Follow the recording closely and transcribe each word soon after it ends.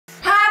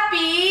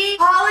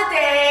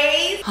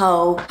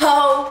ho,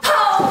 ho,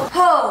 ho,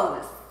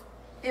 hose.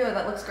 Ew,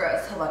 that looks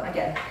gross. Hold on,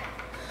 again.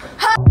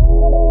 Hi.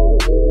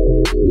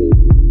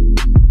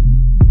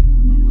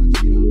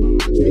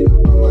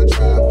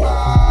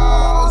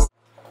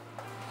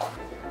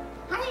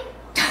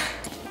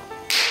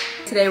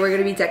 Today we're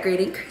gonna be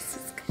decorating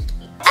Christmas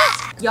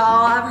cookies.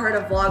 Y'all have heard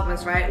of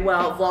vlogmas, right?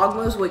 Well,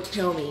 vlogmas would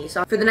kill me.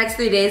 So for the next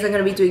 3 days, I'm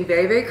gonna be doing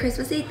very, very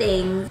Christmassy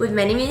things with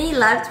many, many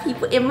loved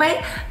people in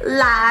my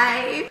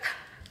life.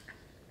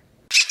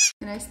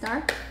 Can I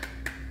start?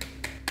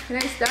 Can I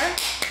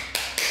start?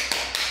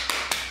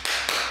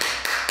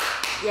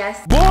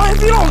 Yes. Boy,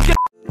 if you don't get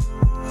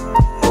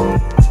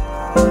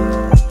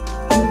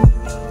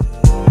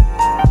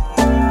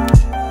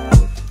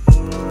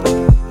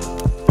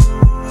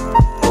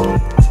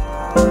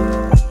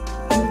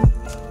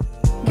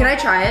Can I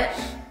try it?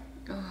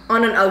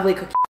 On an ugly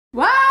cookie.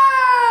 Wow!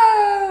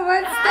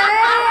 What's that,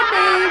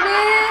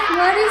 baby?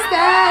 What is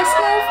that?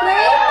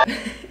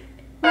 Snowflake?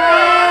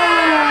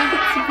 Wow!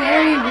 It's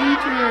very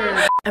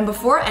winter. And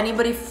before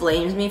anybody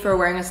flames me for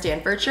wearing a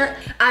Stanford shirt,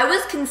 I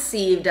was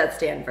conceived at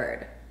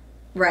Stanford,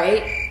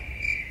 right?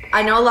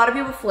 I know a lot of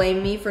people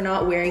flame me for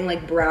not wearing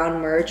like brown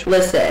merch.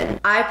 Listen,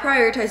 I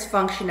prioritize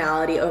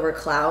functionality over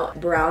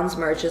clout. Brown's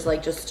merch is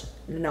like just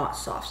not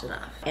soft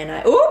enough. And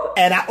I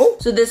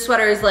So this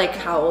sweater is like,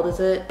 how old is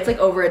it? It's like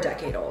over a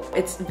decade old.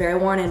 It's very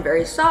worn and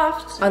very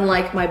soft,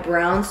 unlike my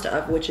brown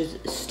stuff, which is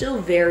still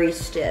very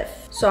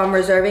stiff. So I'm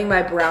reserving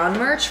my brown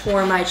merch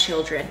for my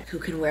children who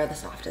can wear the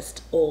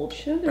softest old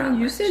brown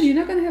You merch. said you're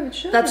not gonna have a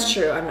child. That's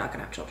true, I'm not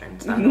gonna have children.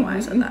 So I don't know why I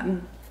said that.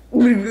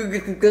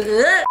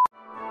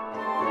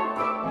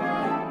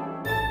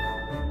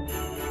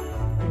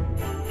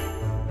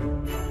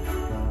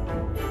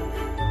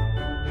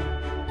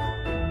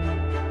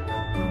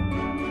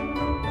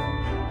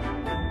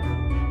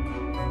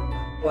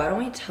 Why don't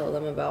we tell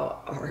them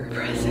about our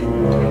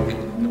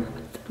present?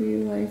 Do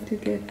you like to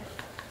get...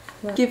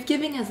 Gift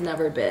giving has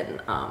never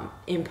been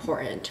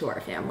important to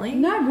our family.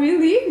 Not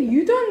really.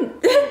 You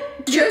don't...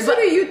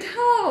 Yesterday you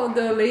tell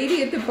the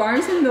lady at the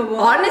Barnes and Noble.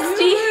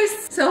 Honesty. You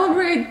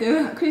celebrate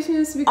the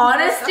Christmas because...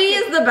 Honesty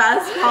is the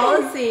best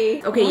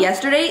policy. Okay,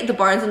 yesterday the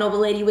Barnes and Noble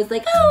lady was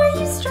like, oh, are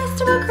you stressed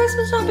about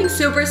Christmas shopping?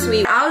 Super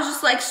sweet. I was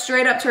just like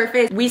straight up to her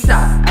face. We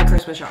suck at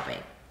Christmas shopping.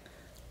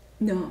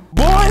 No.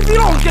 boy, if you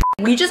don't get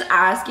We just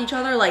ask each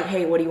other like,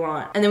 hey, what do you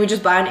want? And then we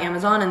just buy on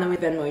Amazon and then we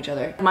Venmo each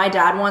other. My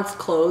dad wants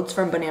clothes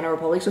from Banana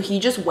Republic, so he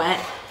just went,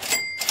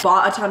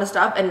 bought a ton of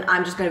stuff, and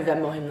I'm just gonna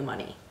Venmo him the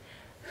money.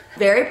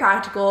 Very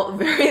practical,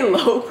 very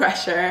low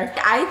pressure.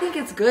 I think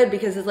it's good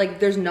because it's like,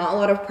 there's not a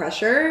lot of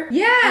pressure.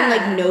 Yeah. And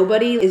like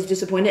nobody is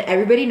disappointed.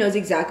 Everybody knows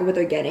exactly what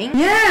they're getting.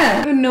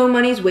 Yeah. No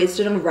money's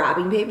wasted on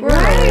wrapping paper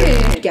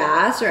Right. or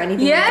gas or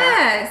anything like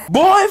that. Yes.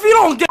 boy, if you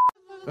don't get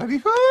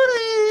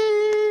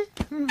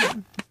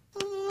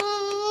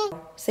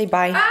Say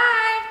bye.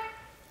 Bye.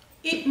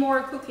 Eat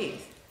more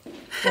cookies.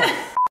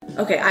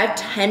 Okay, I have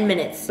 10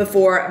 minutes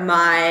before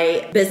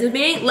my business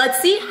meeting.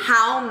 Let's see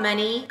how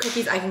many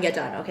cookies I can get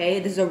done, okay?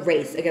 This is a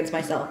race against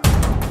myself.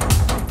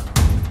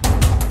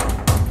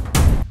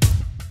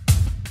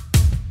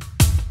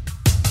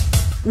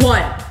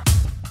 1,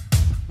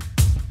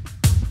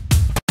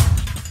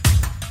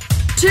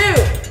 2,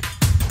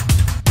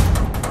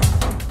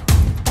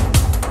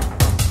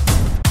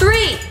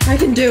 3. I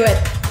can do it.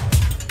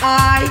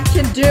 I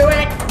can do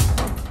it.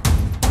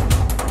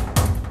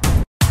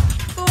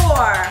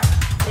 4.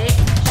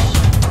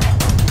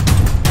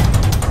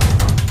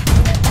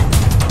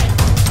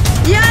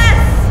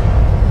 Yes!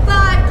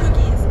 5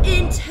 cookies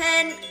in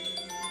 10.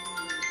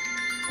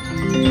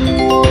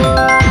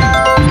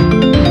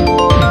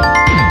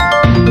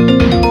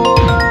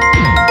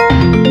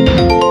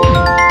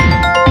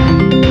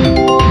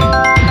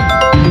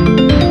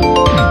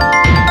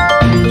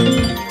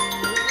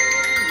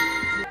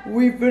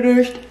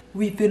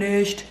 We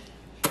finished.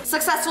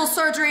 Successful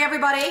surgery,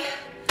 everybody.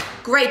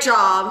 Great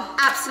job.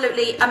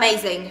 Absolutely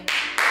amazing.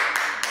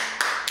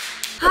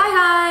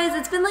 Hi guys,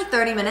 it's been like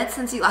 30 minutes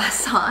since you last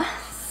saw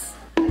us.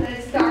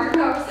 It's dark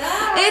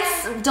outside.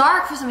 It's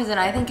dark for some reason.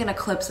 I think an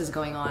eclipse is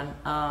going on.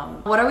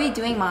 What are we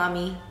doing,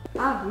 mommy?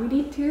 We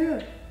need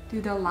to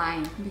do the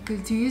line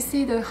because do you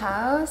see the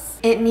house?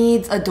 It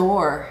needs a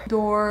door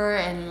Door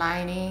and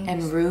lining.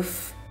 and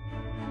roof.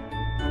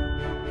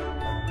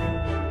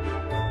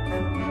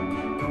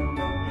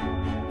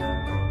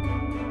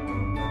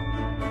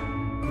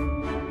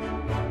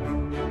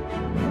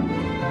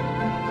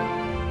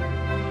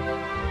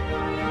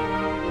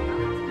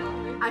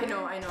 I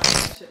know.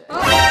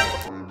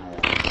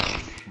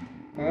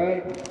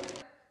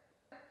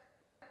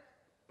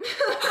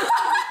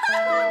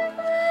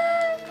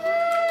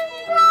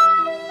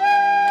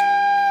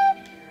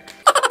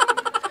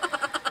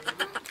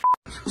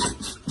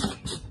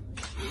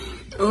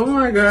 Oh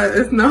my god,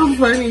 it's not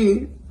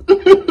funny.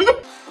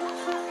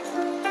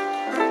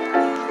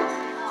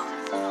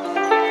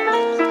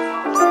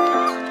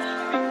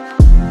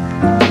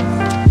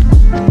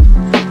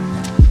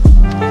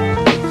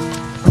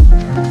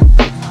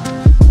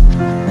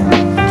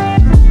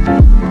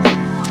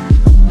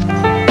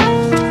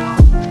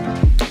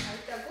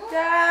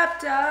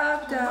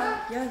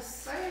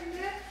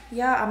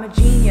 Yeah, I'm a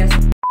genius.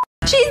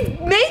 She's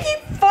making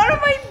fun of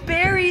my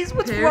berries.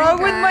 What's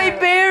wrong with my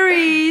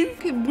berries?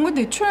 Okay, 뭔가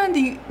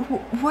내추럴한데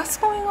what's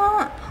going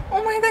on?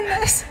 Oh my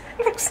goodness.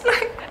 Looks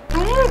like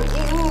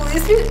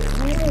is it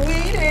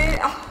weird?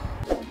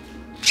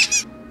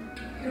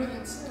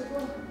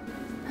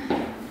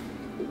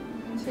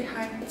 Say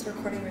hi. It's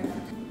recording right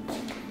now.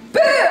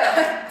 Boo!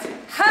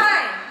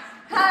 Hi!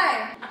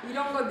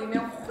 이런 거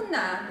넣으면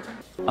혼나.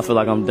 I feel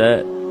like I'm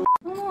dead.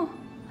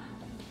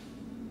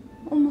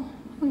 어머,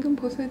 안경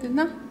벗어야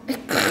되나?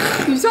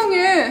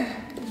 이상해.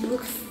 You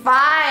look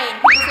fine.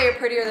 People say you're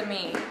prettier than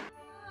me.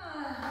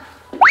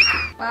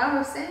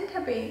 Wow, Santa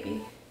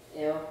baby.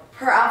 Ew.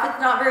 Her outfit's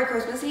not very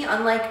Christmassy,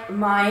 unlike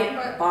my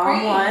But bomb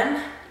green.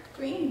 one.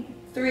 Green.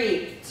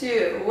 3,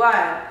 2, 1.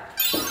 Wow!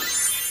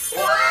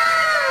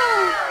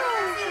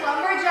 Christmassy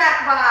lumberjack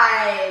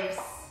vibes.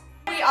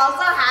 We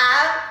also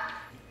have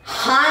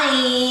Hi.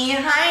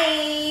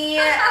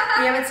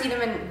 We haven't seen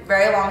him in a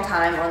very long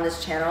time on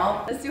this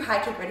channel. Let's do high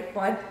kick. Ready?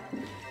 1,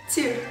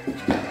 2,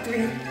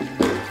 3,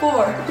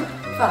 4,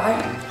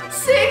 5,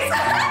 6.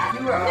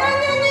 You were on. No.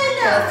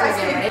 Okay, let's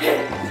do it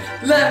again.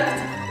 Ready? Left.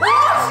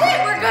 Oh shit!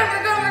 We're good.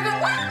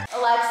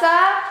 Alexa,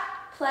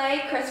 play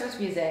Christmas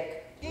music.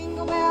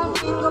 Jingle bells,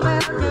 jingle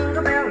bells,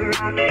 jingle bells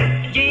rock.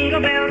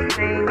 Jingle bells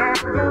ring,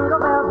 jingle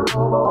bells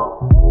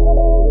roll.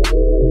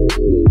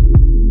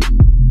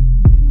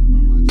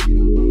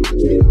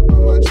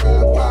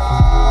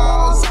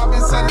 I've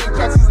been selling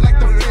classes like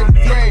the 5th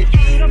grade.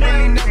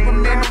 Really never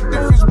made no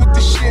difference with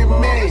the shit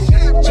made.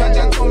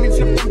 Judge told me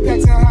flip them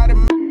packs and how to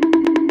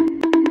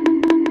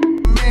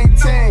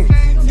maintain.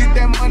 Get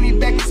that money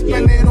back and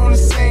spend it on the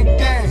same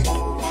thing.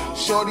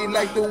 Shorty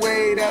like the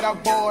way that I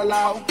ball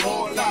out.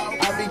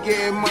 I be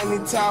getting money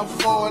till I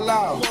fall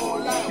out.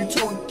 You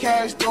talking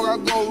cash, dog,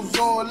 I goes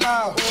all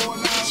out.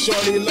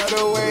 Shorty love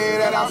the way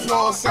that I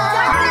floss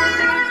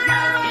out.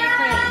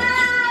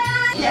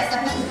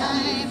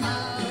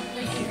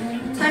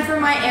 Time for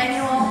my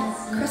annual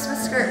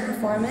Christmas skirt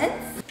performance.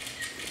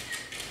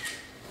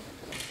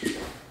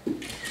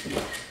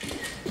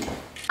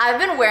 I've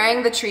been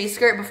wearing the tree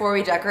skirt before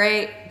we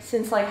decorate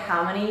since like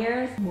how many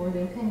years? More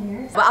than 10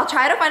 years. But I'll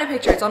try to find a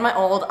picture. It's on my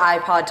old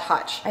iPod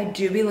Touch. I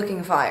do be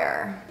looking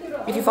fire.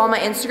 If you follow my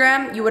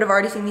Instagram, you would have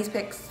already seen these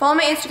pics. Follow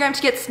my Instagram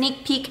to get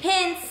sneak peek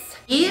hints.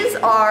 These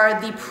are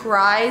the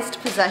prized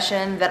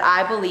possession that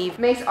I believe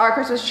makes our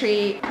Christmas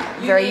tree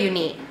very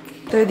unique.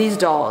 They're these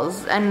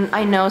dolls, and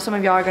I know some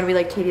of y'all are gonna be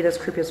like, Katie, that's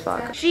creepy as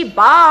fuck. She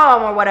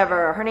bomb or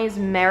whatever. Her name's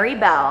Mary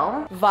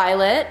Bell,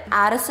 Violet,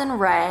 Addison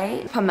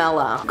Ray,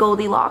 Pamela,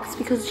 Goldilocks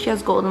because she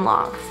has golden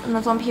locks, and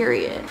that's on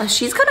period.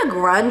 She's kind of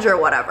grunge or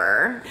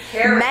whatever.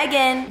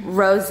 Megan,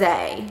 Rose,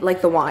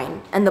 like the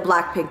wine, and the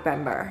black pig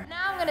member.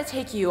 Now I'm gonna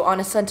take you on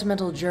a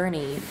sentimental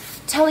journey,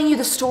 telling you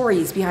the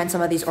stories behind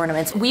some of these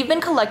ornaments. We've been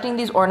collecting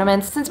these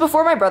ornaments since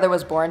before my brother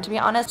was born, to be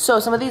honest. So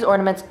some of these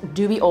ornaments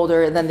do be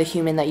older than the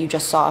human that you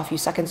just saw a few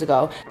seconds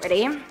ago.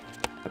 Ready?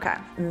 Okay.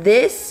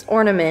 This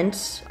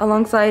ornament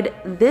alongside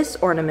this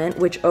ornament,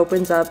 which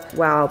opens up,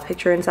 wow,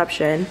 picture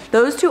inception.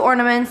 Those two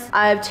ornaments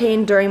I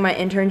obtained during my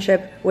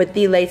internship with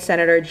the late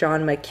Senator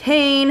John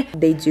McCain.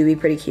 They do be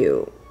pretty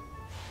cute.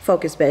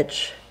 Focus,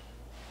 bitch.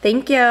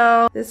 Thank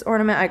you. This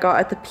ornament I got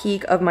at the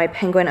peak of my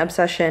penguin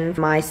obsession.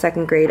 My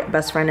 2nd grade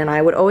best friend and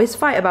I would always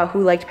fight about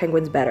who liked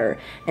penguins better.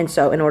 And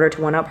so in order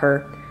to one up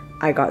her,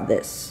 I got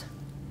this.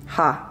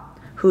 Ha.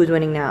 Who's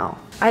winning now?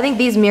 I think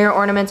these mirror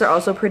ornaments are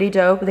also pretty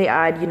dope. They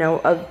add, you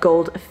know, a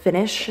gold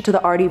finish to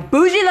the already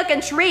bougie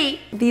looking tree.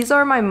 These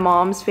are my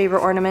mom's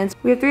favorite ornaments.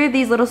 We have 3 of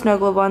these little snow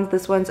globe ones.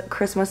 This one's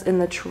Christmas in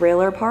the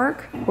trailer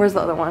park. Where's the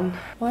other one?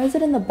 Why is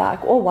it in the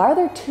back? Oh, why are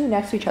there 2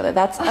 next to each other?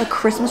 That's a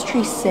Christmas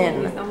tree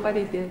sin.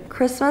 Somebody did.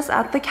 Christmas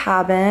at the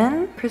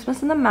cabin,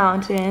 Christmas in the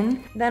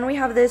mountain. Then we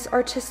have this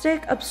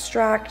artistic,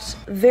 abstract,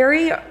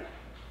 very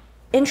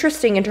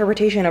interesting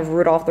interpretation of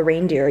Rudolph the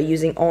reindeer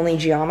using only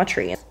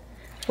geometry.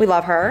 We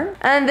love her.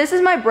 And this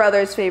is my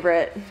brother's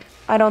favorite.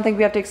 I don't think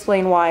we have to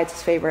explain why it's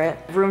his favorite.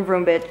 Vroom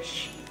vroom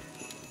bitch.